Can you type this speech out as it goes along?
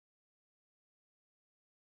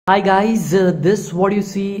Hi guys, this what you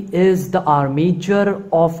see is the armature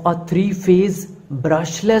of a three-phase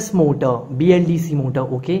brushless motor, BLDC motor,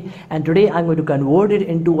 okay? And today I'm going to convert it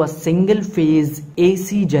into a single phase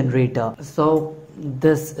AC generator. So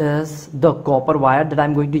this is the copper wire that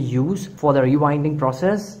I'm going to use for the rewinding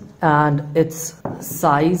process, and its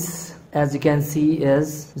size, as you can see,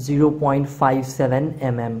 is 0.57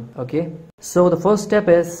 mm, okay? So the first step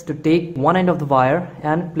is to take one end of the wire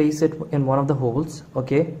and place it in one of the holes,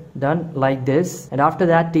 okay? Done like this. And after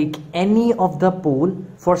that, take any of the pole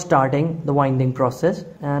for starting the winding process,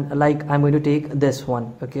 and like I'm going to take this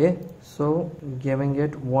one, okay? So giving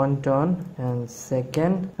it one turn and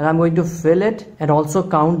second, and I'm going to fill it and also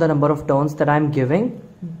count the number of turns that I'm giving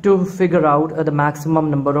to figure out the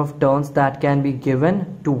maximum number of turns that can be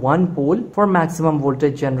given to one pole for maximum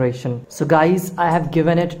voltage generation. So guys, I have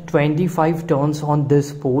given it 25 turns on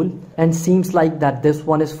this pole, and seems like that this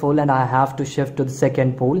one is full and I have to shift to the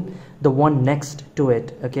second pole, the one next to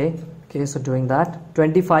it, okay? So doing that,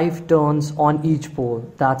 25 turns on each pole,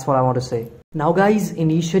 that's what I want to say. Now guys,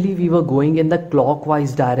 initially we were going in the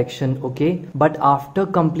clockwise direction, okay? But after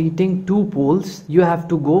completing two poles, you have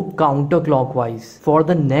to go counterclockwise for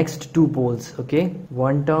the next two poles, okay?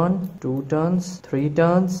 One turn, two turns, three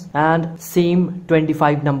turns, and same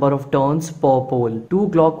 25 number of turns per pole. Two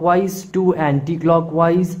clockwise, two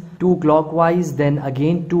anti-clockwise, two clockwise, then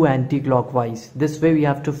again two anti-clockwise. This way we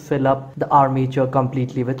have to fill up the armature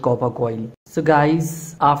completely with copper coil. So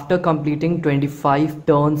guys, after completing 25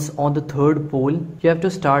 turns on the third pole, you have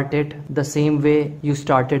to start it the same way you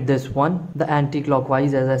started this one, the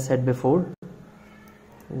anti-clockwise, as I said before.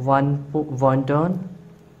 One turn,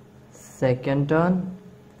 second turn,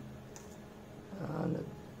 and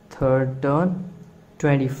third turn,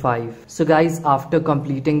 25. So guys, after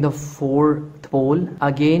completing the fourth pole,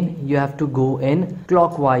 again you have to go in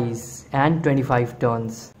clockwise and 25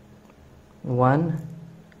 turns. 1,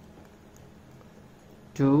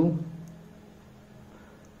 2,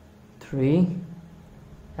 3,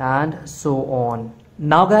 and so on.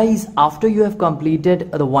 Now guys, after you have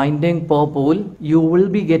completed the winding per pole, you will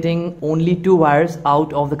be getting only two wires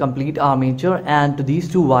out of the complete armature, and to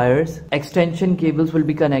these two wires extension cables will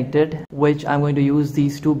be connected, which I'm going to use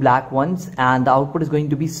these two black ones, and the output is going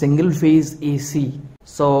to be single phase AC.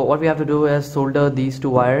 So what we have to do is solder these two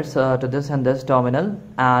wires to this and this terminal,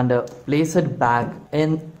 and place it back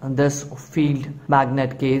in this field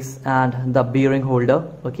magnet case and the bearing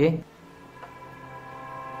holder, okay?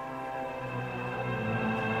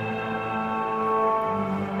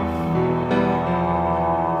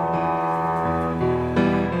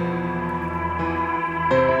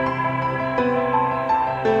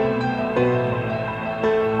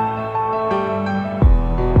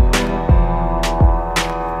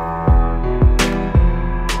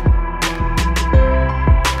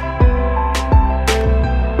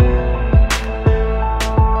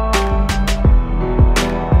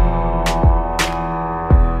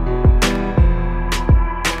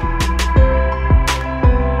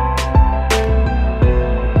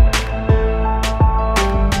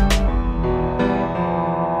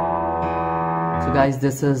 Guys,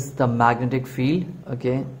 this is the magnetic field,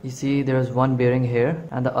 okay? You see there is one bearing here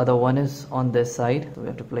and the other one is on this side, so we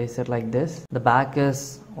have to place it like this. The back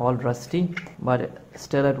is all rusty, but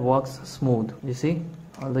still it works smooth, you see?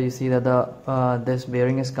 Although you see that the this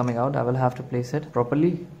bearing is coming out, I will have to place it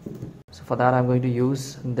properly. So for that I'm going to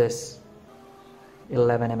use this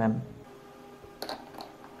 11 mm.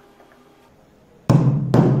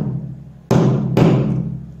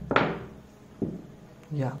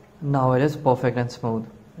 Yeah, now it is perfect and smooth.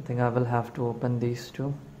 I think I will have to open these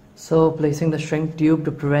two. So placing the shrink tube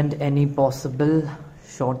to prevent any possible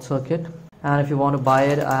short circuit. And if you want to buy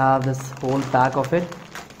it, I have this whole pack of it.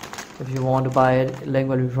 If you want to buy it, link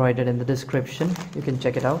will be provided in the description. You can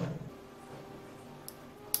check it out.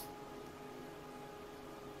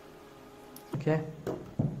 Okay,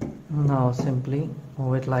 now simply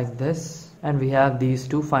move it like this, and we have these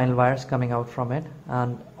two final wires coming out from it,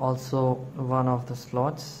 and also one of the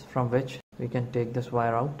slots from which we can take this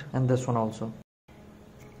wire out, and this one also.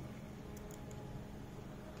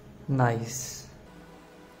 Nice.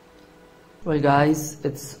 Well guys,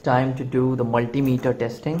 it's time to do the multimeter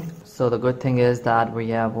testing. So the good thing is that we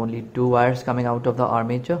have only two wires coming out of the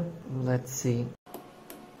armature. Let's see.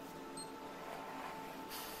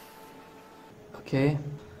 Okay,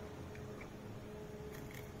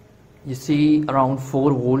 you see around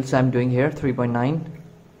 4 volts I'm doing here, 3.9,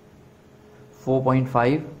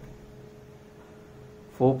 4.5,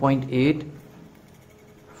 4.8,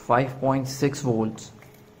 5.6 volts,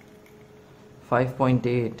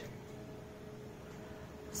 5.8,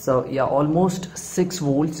 So yeah, almost 6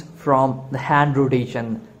 volts from the hand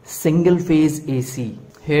rotation, single phase AC.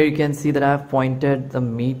 Here you can see that I have pointed the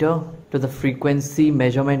meter to the frequency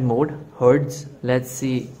measurement mode, hertz. Let's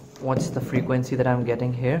see what's the frequency that I'm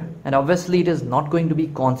getting here. And obviously it is not going to be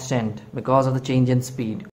constant because of the change in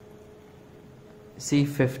speed. See,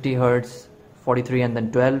 50 hertz, 43 and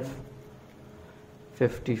then 12,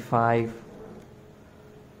 55,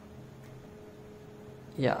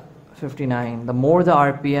 yeah, 59. The more the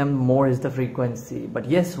RPM, more is the frequency. But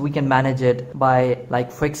yes, we can manage it by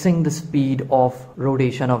like fixing the speed of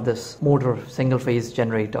rotation of this motor, single phase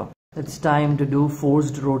generator. It's time to do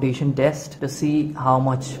forced rotation test to see how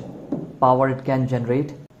much power it can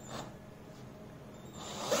generate.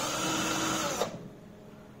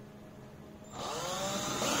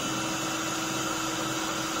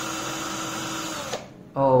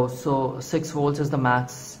 Oh, so 6 volts is the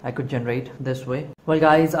max I could generate this way. Well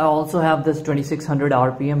guys, I also have this 2600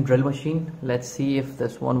 RPM drill machine. Let's see if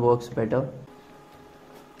this one works better.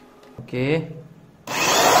 Okay.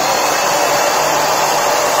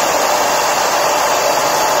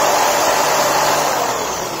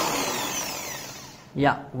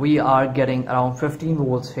 Yeah, we are getting around 15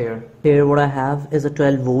 volts here. Here what I have is a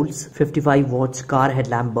 12 volts 55 watts car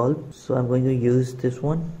headlamp bulb. So I'm going to use this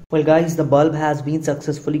one. Well guys, the bulb has been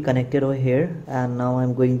successfully connected over here, and now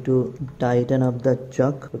I'm going to tighten up the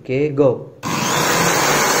chuck. Okay, go.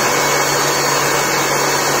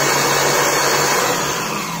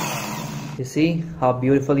 You see how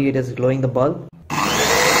beautifully it is glowing the bulb?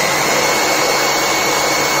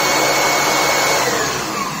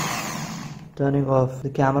 Turning off the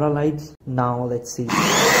camera lights. Now let's see.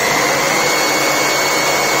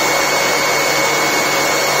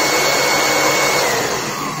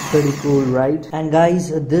 Pretty cool, right? And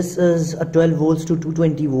guys, this is a 12 volts to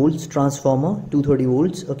 220 volts transformer, 230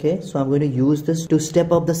 volts. Okay, so I'm going to use this to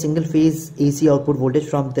step up the single phase AC output voltage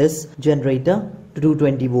from this generator to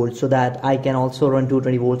 220 volts, so that I can also run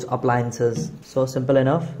 220 volts appliances. So simple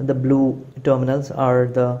enough. The blue terminals are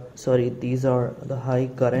the, sorry, these are the high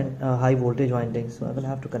current, high voltage windings. So I will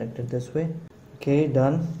have to connect it this way. Okay,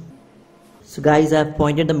 done. So guys, I've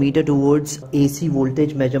pointed the meter towards AC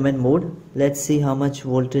voltage measurement mode. Let's see how much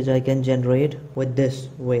voltage I can generate with this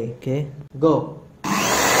way. Okay, go.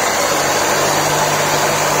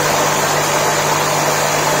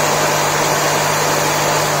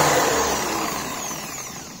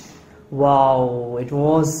 Wow, it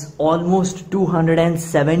was almost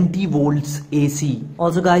 270 volts AC.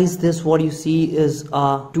 Also guys, this what you see is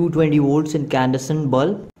a 220 volts incandescent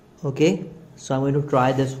bulb. Okay, so I'm going to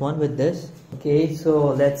try this one with this. Okay, so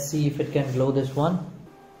let's see if it can glow this one.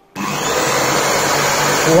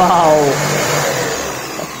 Wow,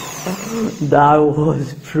 that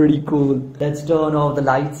was pretty cool. Let's turn off the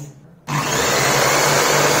lights.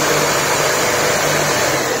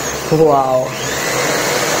 Wow.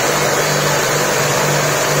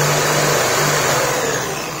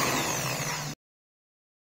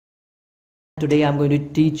 Today I'm going to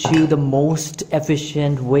teach you the most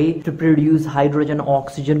efficient way to produce hydrogen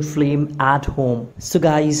oxygen flame at home. So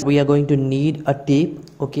guys, we are going to need a tape.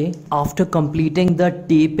 Okay, after completing the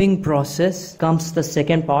taping process comes the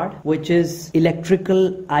second part, which is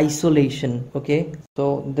electrical isolation. Okay,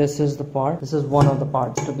 so this is the part, this is one of the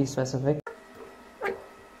parts to be specific.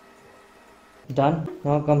 Done.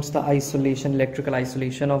 Now comes the isolation, electrical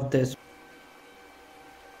isolation of this.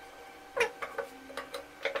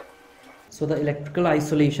 So the electrical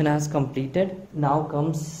isolation has completed. Now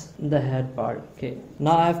comes the head part. Okay,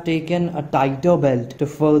 now I have taken a tighter belt to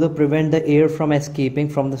further prevent the air from escaping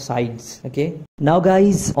from the sides. Okay, now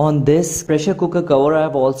guys, on this pressure cooker cover I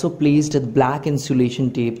have also placed black insulation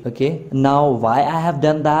tape. Okay, now why I have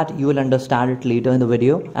done that, you will understand it later in the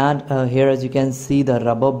video. And here, as you can see, the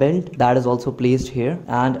rubber belt that is also placed here,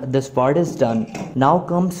 and this part is done. Now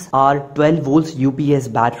comes our 12 volts UPS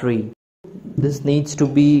battery. This needs to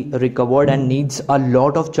be recovered and needs a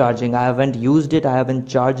lot of charging. I haven't used it, I haven't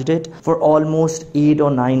charged it for almost 8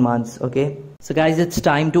 or 9 months. Okay, so guys, it's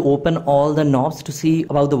time to open all the knobs to see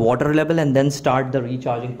about the water level and then start the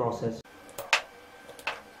recharging process.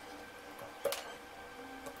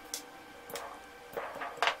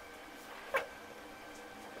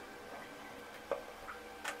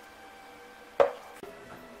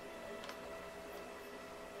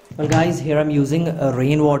 Well guys, here I'm using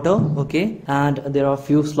rainwater. Okay, and there are a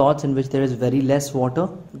few slots in which there is very less water.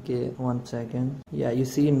 Okay, 1 second. Yeah, you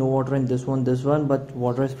see no water in this one, but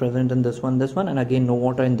water is present in this one, and again no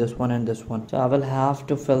water in this one and this one. So I will have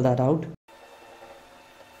to fill that out.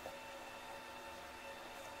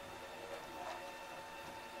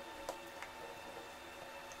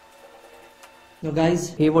 Now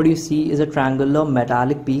guys, here what you see is a triangular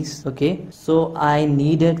metallic piece. Okay, so I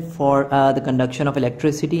need it for the conduction of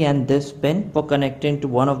electricity, and this pin for connecting to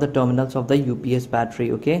one of the terminals of the UPS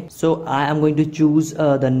battery. Okay, so I am going to choose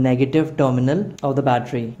the negative terminal of the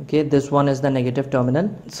battery. Okay, this one is the negative terminal,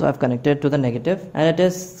 so I've connected to the negative, and it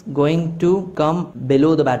is going to come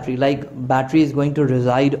below the battery, like battery is going to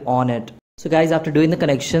reside on it. So guys, after doing the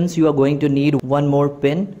connections, you are going to need one more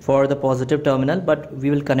pin for the positive terminal, but we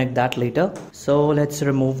will connect that later. So let's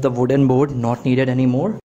remove the wooden board, not needed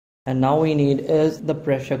anymore. And now we need is the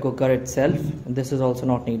pressure cooker itself. This is also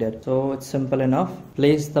not needed. So it's simple enough.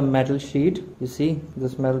 Place the metal sheet, you see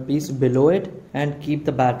this metal piece below it, and keep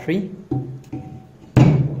the battery.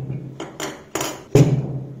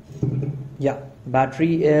 Yeah,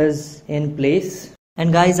 battery is in place.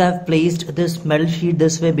 And guys, I've placed this metal sheet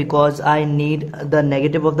this way because I need the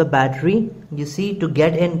negative of the battery, you see, to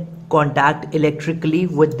get in contact electrically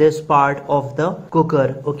with this part of the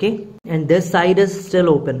cooker. Okay, and this side is still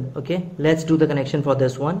open. Okay, let's do the connection for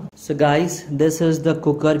this one. So guys, this is the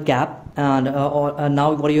cooker cap, and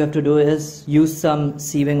now what you have to do is use some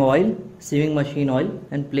sieving machine oil,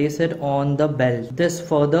 and place it on the belt. This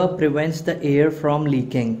further prevents the air from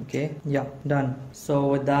leaking. Okay, yeah, done. So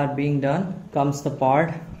with that being done comes the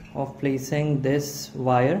part of placing this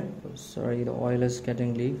wire. Sorry, the oil is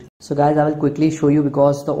getting leaked. So guys, I will quickly show you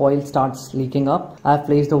because the oil starts leaking up. I have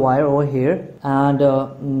placed the wire over here, and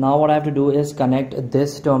now what I have to do is connect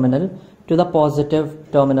this terminal to the positive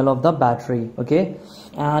terminal of the battery. Okay,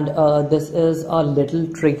 and this is a little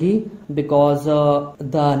tricky because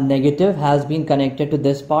the negative has been connected to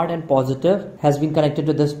this part and positive has been connected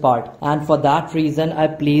to this part, and for that reason I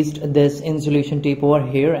placed this insulation tape over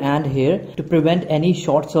here and here to prevent any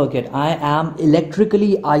short circuit. I am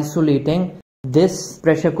electrically isolating this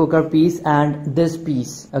pressure cooker piece and this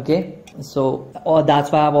piece. Okay, so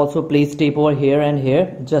that's why I've also placed tape over here and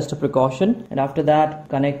here, just a precaution, and after that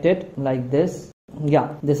connect it like this.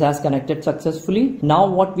 Yeah, this has connected successfully. Now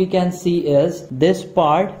what we can see is this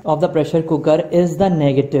part of the pressure cooker is the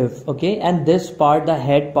negative. Okay, and this part, the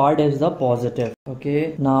head part, is the positive.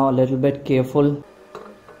 Okay, now a little bit careful.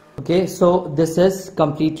 Okay, so this is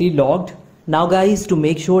completely locked. Now guys, to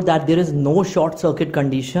make sure that there is no short circuit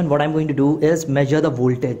condition, what I'm going to do is measure the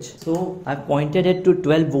voltage. So I've pointed it to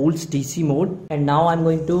 12 volts DC mode, and now I'm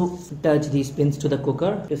going to touch these pins to the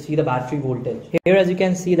cooker to see the battery voltage. Here as you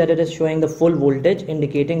can see that it is showing the full voltage,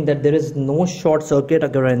 indicating that there is no short circuit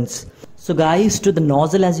occurrence. So guys, to the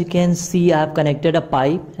nozzle, as you can see, I have connected a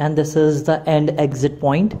pipe, and this is the end exit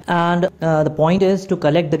point, and the point is to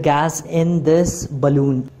collect the gas in this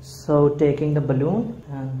balloon. So taking the balloon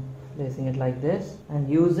and placing it like this, and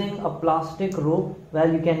using a plastic rope,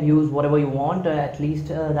 well, you can use whatever you want, at least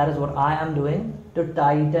that is what I am doing, to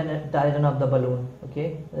tighten up the balloon.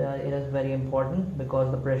 Okay, it is very important because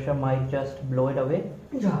the pressure might just blow it away.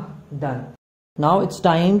 Done. Now it's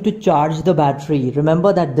time to charge the battery.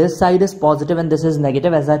 Remember that this side is positive and this is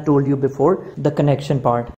negative, as I told you before, the connection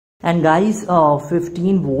part. And guys,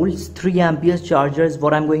 15 volts 3 amperes charger is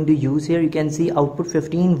what I'm going to use here. You can see output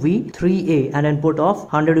 15V 3A and input of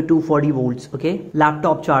 100 to 240 volts. Okay,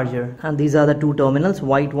 laptop charger, and these are the two terminals.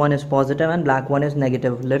 White one is positive and black one is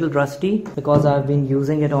negative. Little rusty because I've been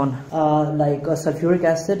using it on like a sulfuric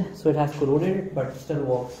acid, so it has corroded, but still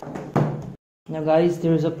works. Now guys,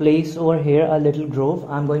 there is a place over here, a little groove.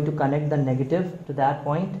 I'm going to connect the negative to that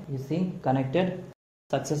point. You see, connected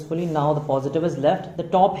successfully. Now the positive is left. The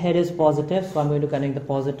top head is positive, so I'm going to connect the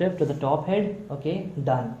positive to the top head. Okay,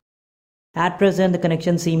 done. At present the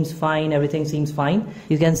connection seems fine, everything seems fine.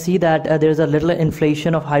 You can see that there is a little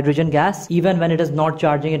inflation of hydrogen gas. Even when it is not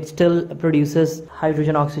charging, it still produces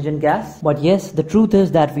hydrogen oxygen gas. But yes, the truth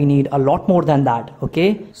is that we need a lot more than that.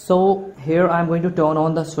 Okay, so here I'm going to turn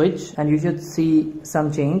on the switch, and you should see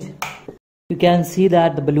some change. You can see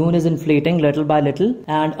that the balloon is inflating little by little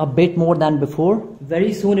and a bit more than before.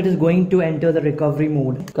 Very soon it is going to enter the recovery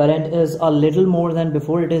mode. Current is a little more than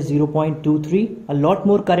before, it is 0.23. A lot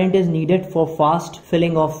more current is needed for fast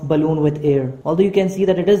filling of balloon with air. Although you can see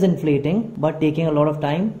that it is inflating but taking a lot of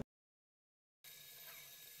time.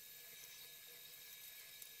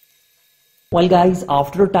 Well guys,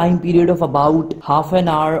 after a time period of about half an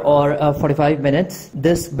hour or 45 minutes,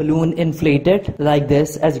 this balloon inflated like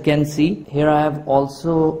this, as you can see. Here I have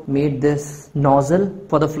also made this nozzle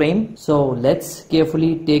for the flame. So let's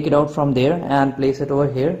carefully take it out from there and place it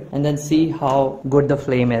over here, and then see how good the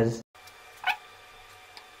flame is.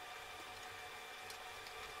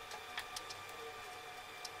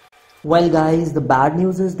 Well guys, the bad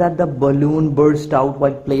news is that the balloon burst out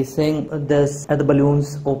while placing this at the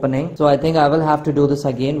balloon's opening. So I think I will have to do this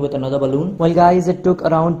again with another balloon. Well guys, it took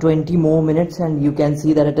around 20 more minutes and you can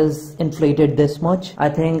see that it is inflated this much. I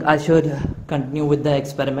think I should continue with the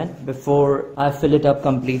experiment before I fill it up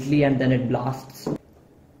completely and then it blasts.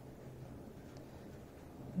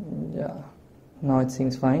 Yeah, now it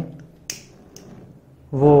seems fine.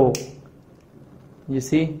 Whoa, you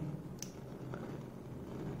see?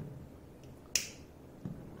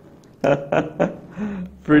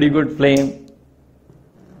 Pretty good flame.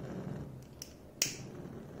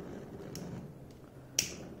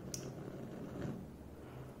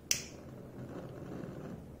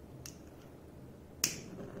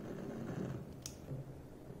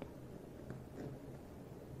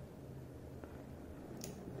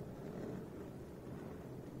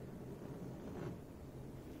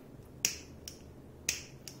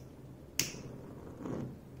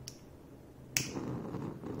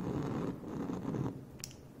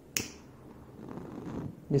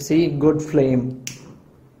 You see, good flame.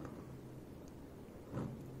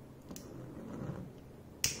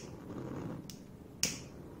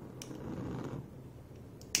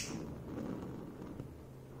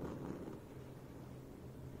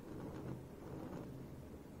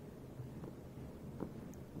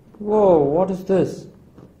 Whoa, what is this?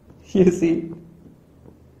 You see?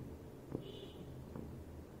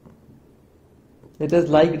 It is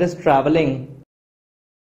like it is traveling.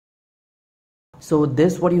 So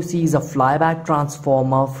this what you see is a flyback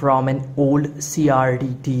transformer from an old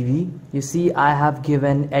CRT TV. You see I have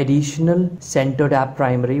given additional center tap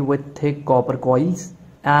primary with thick copper coils,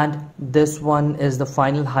 and this one is the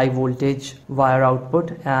final high voltage wire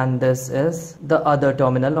output, and this is the other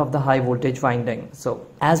terminal of the high voltage winding. So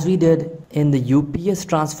as we did in the UPS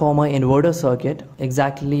transformer inverter circuit,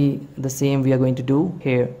 exactly the same we are going to do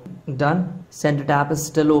here. Done. Center tap is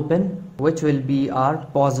still open, which will be our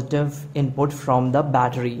positive input from the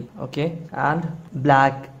battery. Okay, and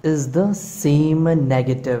black is the same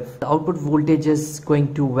negative. The output voltage is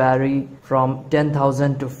going to vary from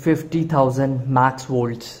 10,000 to 50,000 max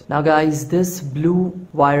volts. Now guys, this blue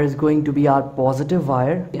wire is going to be our positive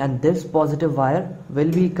wire, and this positive wire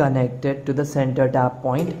will be connected to the center tap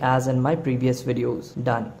point as in my previous videos.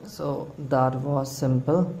 Done. So that was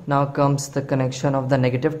simple. Now comes the connection of the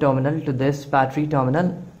negative terminal to this battery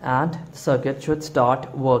terminal, and the circuit should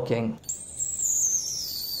start working.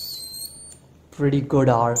 Pretty good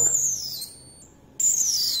arc.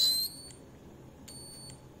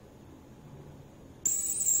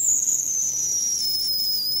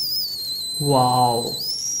 Wow.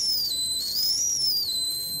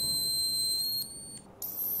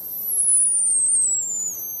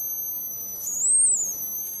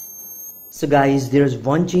 So guys, there's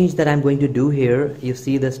one change that I'm going to do here. You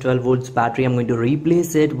see this 12 volts battery, I'm going to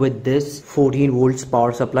replace it with this 14 volts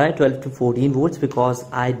power supply, 12 to 14 volts, because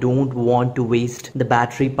I don't want to waste the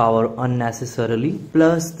battery power unnecessarily.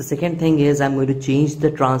 Plus the second thing is I'm going to change the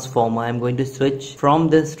transformer. I'm going to switch from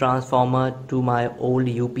this transformer to my old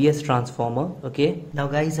UPS transformer. Okay, now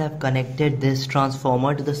guys, I've connected this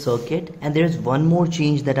transformer to the circuit, and there's one more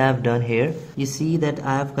change that I've done here. You see that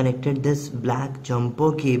I have connected this black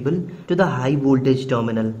jumper cable to the high voltage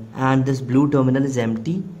terminal, and this blue terminal is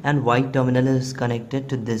empty and white terminal is connected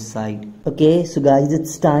to this side. Okay, so guys,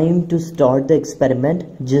 it's time to start the experiment.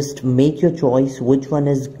 Just make your choice which one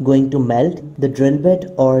is going to melt, the drill bit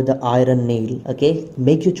or the iron nail. Okay,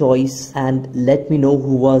 make your choice and let me know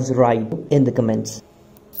who was right in the comments.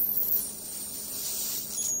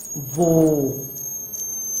 Whoa.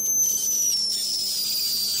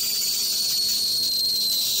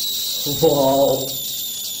 Wow.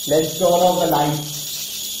 Let's turn off the lights.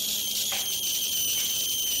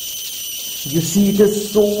 You see, it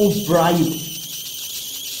is so bright.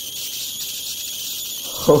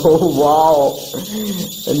 Oh wow,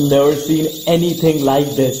 I've never seen anything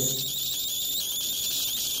like this.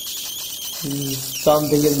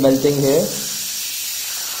 Something is melting here.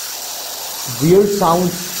 Weird sound.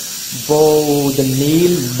 Whoa, the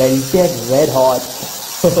nail melted red hot.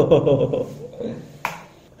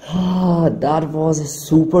 That was a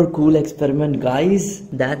super cool experiment, guys.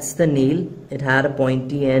 That's the nail. It had a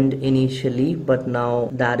pointy end initially, but now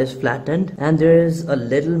that is flattened, and there is a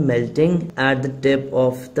little melting at the tip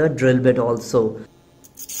of the drill bit also.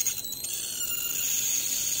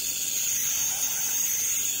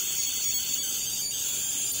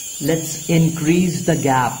 Let's increase the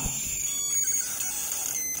gap.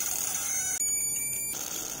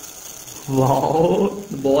 Wow,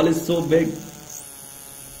 the ball is so big.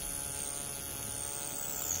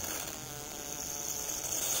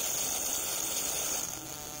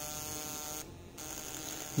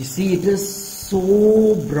 You see, it is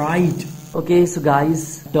so bright. Okay, so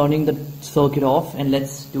guys, turning the circuit off and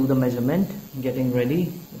let's do the measurement. Getting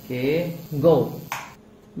ready. Okay, go.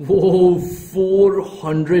 Whoa,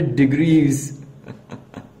 400 degrees.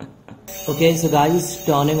 Okay, so guys,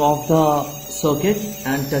 turning off the circuit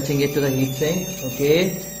and touching it to the heatsink.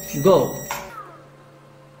 Okay, go.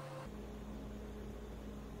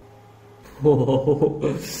 Whoa,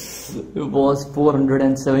 it was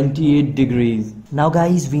 478 degrees. Now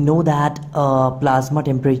guys, we know that plasma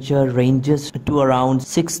temperature ranges to around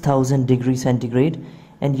 6000 degrees centigrade,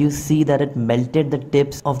 and you see that it melted the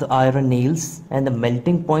tips of the iron nails, and the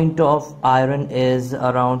melting point of iron is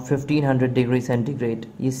around 1500 degrees centigrade.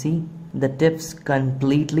 You see the tips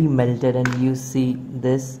completely melted, and you see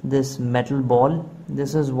this metal ball.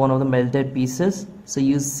 This is one of the melted pieces. So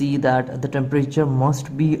you see that the temperature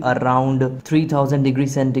must be around 3000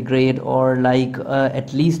 degrees centigrade, or like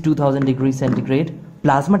at least 2000 degrees centigrade.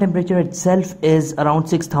 Plasma temperature itself is around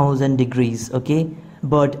 6000 degrees, okay?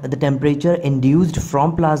 But the temperature induced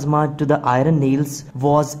from plasma to the iron nails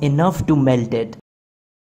was enough to melt it.